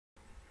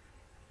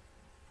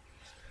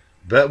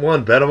Bet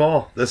one, bet 'em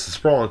all. This is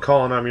Sprawl and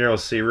Calling. I'm your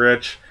OC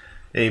Rich.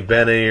 Ain't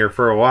been in here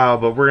for a while,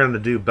 but we're going to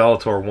do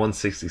Bellator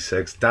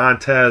 166.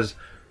 Dantes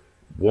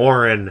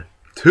Warren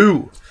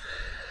 2.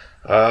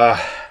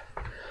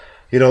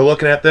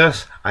 Looking at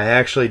this, I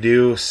actually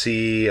do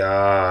see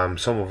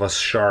some of us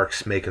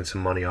sharks making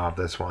some money off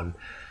this one.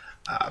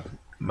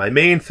 My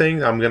main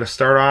thing, I'm going to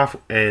start off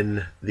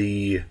in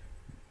the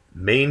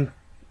main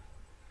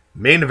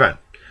event.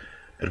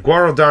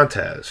 Eduardo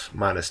Dantes,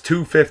 minus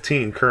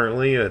 215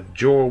 currently.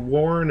 Joe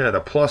Warren at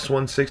a plus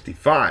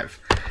 165.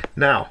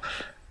 Now,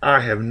 I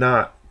have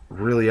not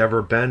really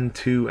ever been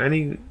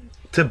to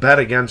bet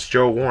against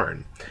Joe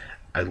Warren.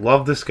 I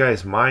love this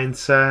guy's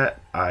mindset.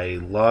 I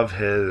love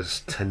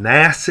his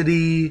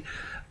tenacity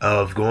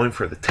of going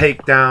for the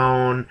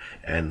takedown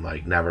and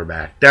never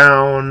back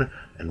down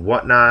and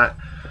whatnot.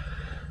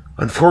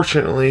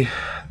 Unfortunately,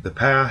 the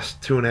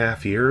past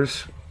 2.5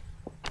 years,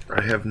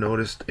 I have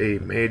noticed a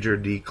major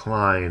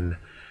decline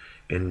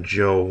in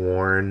Joe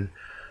Warren.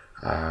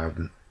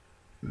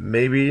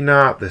 Maybe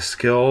not the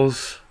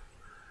skills,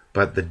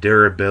 but the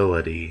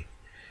durability.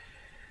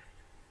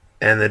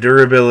 And the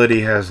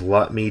durability has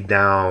let me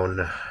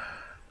down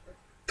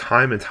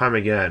time and time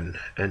again.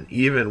 And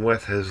even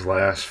with his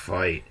last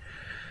fight,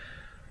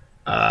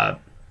 I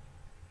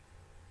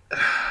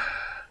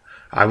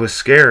was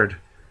scared.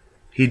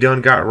 He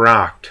done got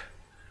rocked.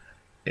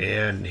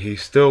 And he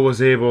still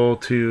was able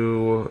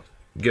to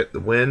get the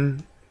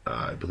win.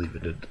 I believe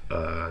it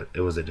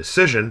was a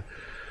decision.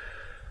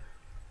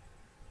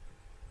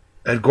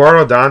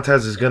 Eduardo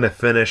Dantes is going to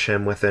finish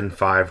him within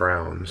 5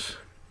 rounds.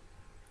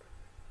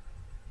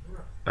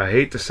 I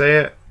hate to say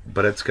it,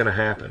 but it's going to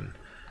happen.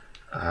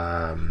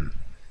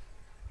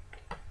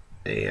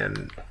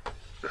 And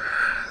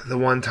the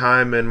one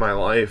time in my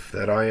life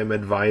that I am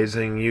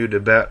advising you to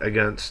bet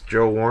against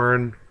Joe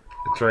Warren,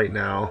 it's right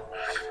now.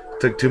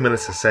 Took 2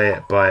 minutes to say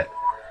it, but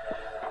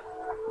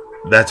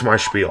that's my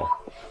spiel.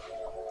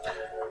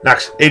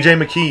 Next,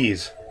 AJ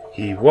McKees.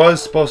 He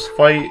was supposed to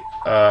fight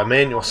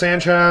Manuel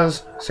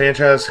Sanchez.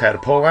 Sanchez had to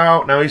pull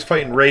out. Now he's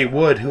fighting Ray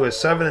Wood, who is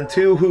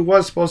 7-2, who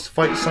was supposed to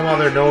fight some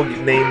other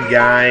no-name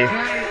guy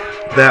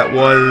that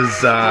was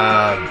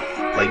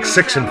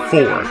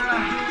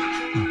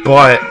 6-4.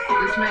 But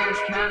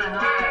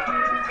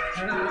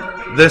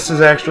this is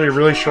actually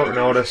really short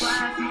notice.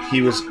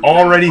 He was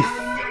already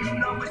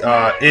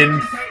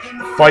in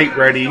fight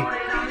ready.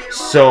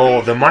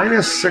 So the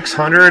minus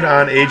 600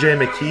 on AJ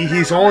McKee,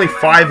 he's only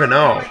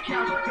 5-0.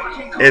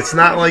 It's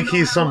not like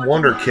he's some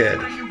wonder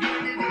kid.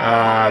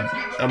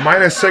 A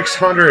minus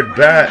 600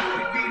 bet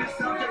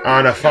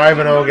on a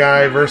 5-0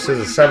 guy versus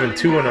a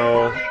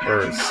 7-2-0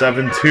 or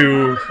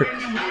 7-2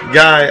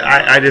 guy,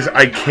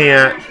 I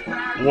can't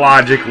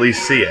logically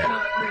see it.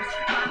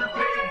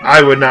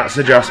 I would not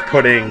suggest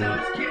putting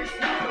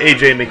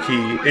AJ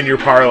McKee in your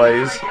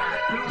parlays.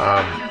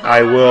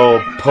 I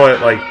will put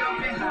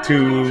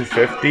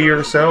 250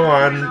 or so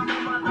on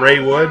Ray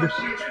Wood.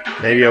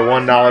 Maybe a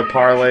 $1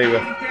 parlay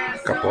with a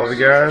couple other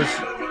guys.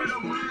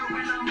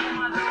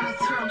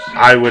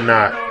 I would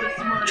not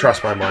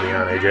trust my money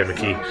on AJ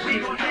McKee.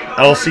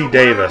 LC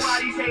Davis,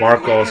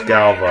 Marcos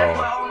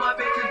Galvo.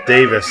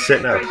 Davis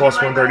sitting at a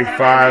plus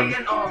 135.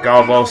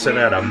 Galvo sitting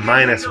at a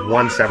minus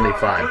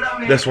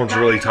 175. This one's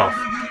really tough.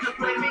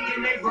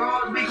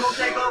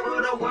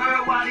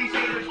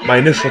 My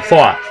initial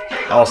thought,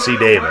 LC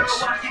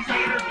Davis.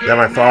 Then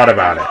I thought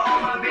about it.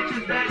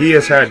 He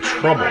has had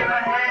trouble.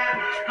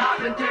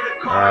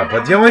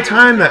 But the only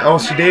time that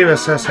LC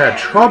Davis has had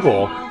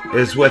trouble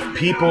is with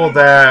people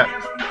that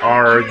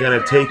are going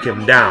to take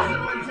him down.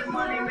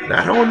 And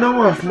I don't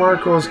know if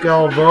Marcos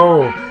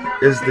Galvo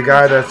is the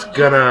guy that's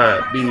going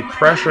to be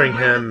pressuring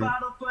him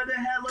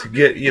to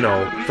get,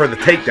 for the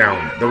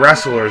takedown. The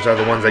wrestlers are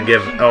the ones that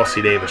give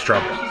LC Davis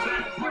trouble.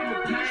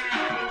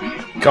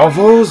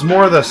 Galvo's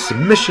more the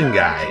submission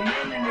guy,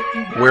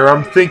 where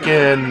I'm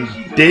thinking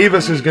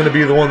Davis is going to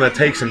be the one that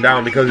takes him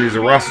down because he's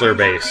a wrestler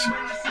base.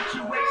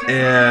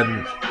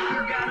 And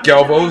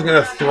Galvo's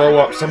going to throw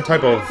up some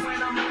type of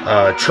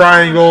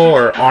triangle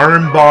or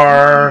arm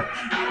bar,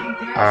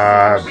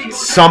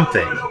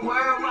 something.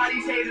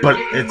 But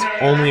it's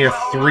only a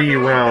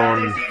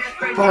 3-round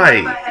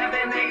fight.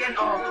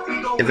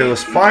 If it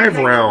was 5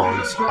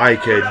 rounds, I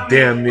could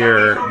damn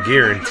near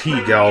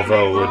guarantee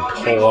Galvo would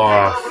pull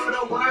off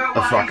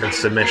a fucking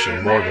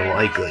submission, more than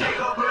likely.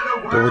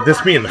 But with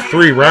this being a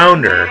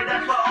 3-rounder,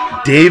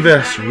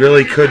 Davis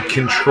really could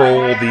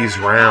control these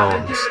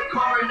rounds.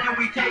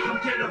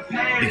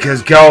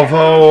 Because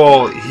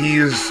Galvo,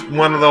 he's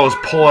one of those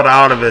pull it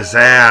out of his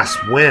ass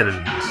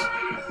wins.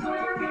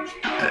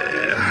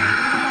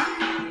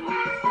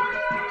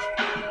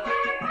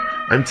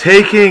 I'm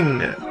taking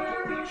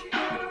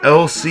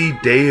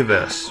LC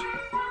Davis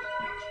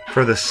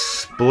for the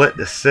split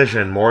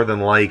decision, more than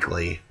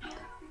likely.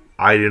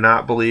 I do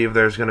not believe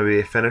there's going to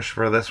be a finish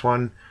for this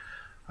one.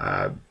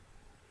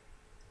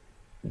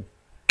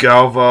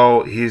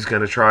 Galvo, he's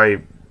going to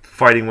try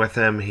fighting with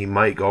him. He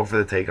might go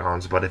for the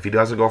takedowns, but if he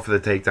doesn't go for the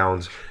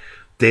takedowns,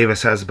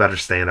 Davis has a better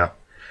stand-up.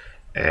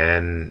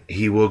 and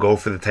he will go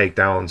for the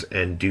takedowns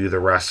and do the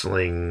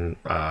wrestling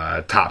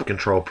top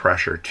control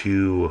pressure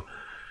to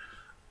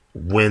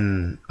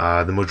win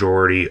the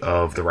majority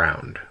of the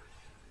round.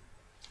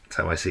 That's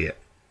how I see it.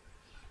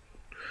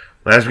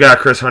 Last we got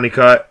Chris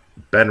Honeycutt,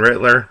 Ben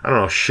Rittler. I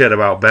don't know shit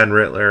about Ben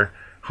Rittler.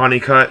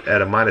 Honeycutt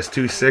at a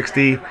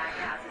 -260.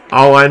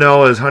 All I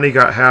know is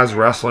Honeycutt has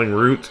wrestling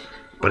roots,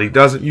 but he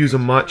doesn't use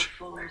them much.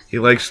 He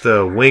likes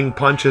to wing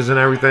punches and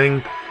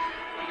everything.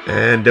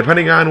 And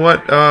depending on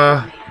what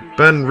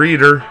Ben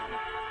Reeder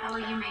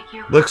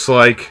looks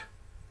like,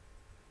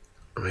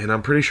 I mean,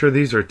 I'm pretty sure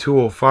these are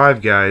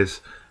 205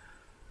 guys.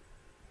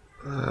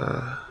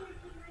 I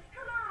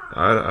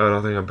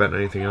don't think I'm betting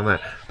anything on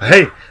that. But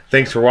hey,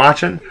 thanks for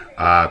watching.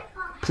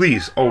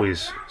 Please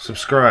always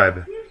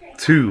subscribe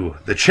to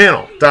the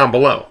channel down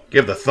below.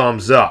 Give the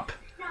thumbs up.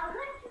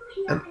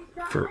 And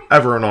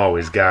forever and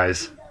always,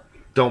 guys,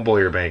 don't blow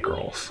your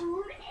bankrolls.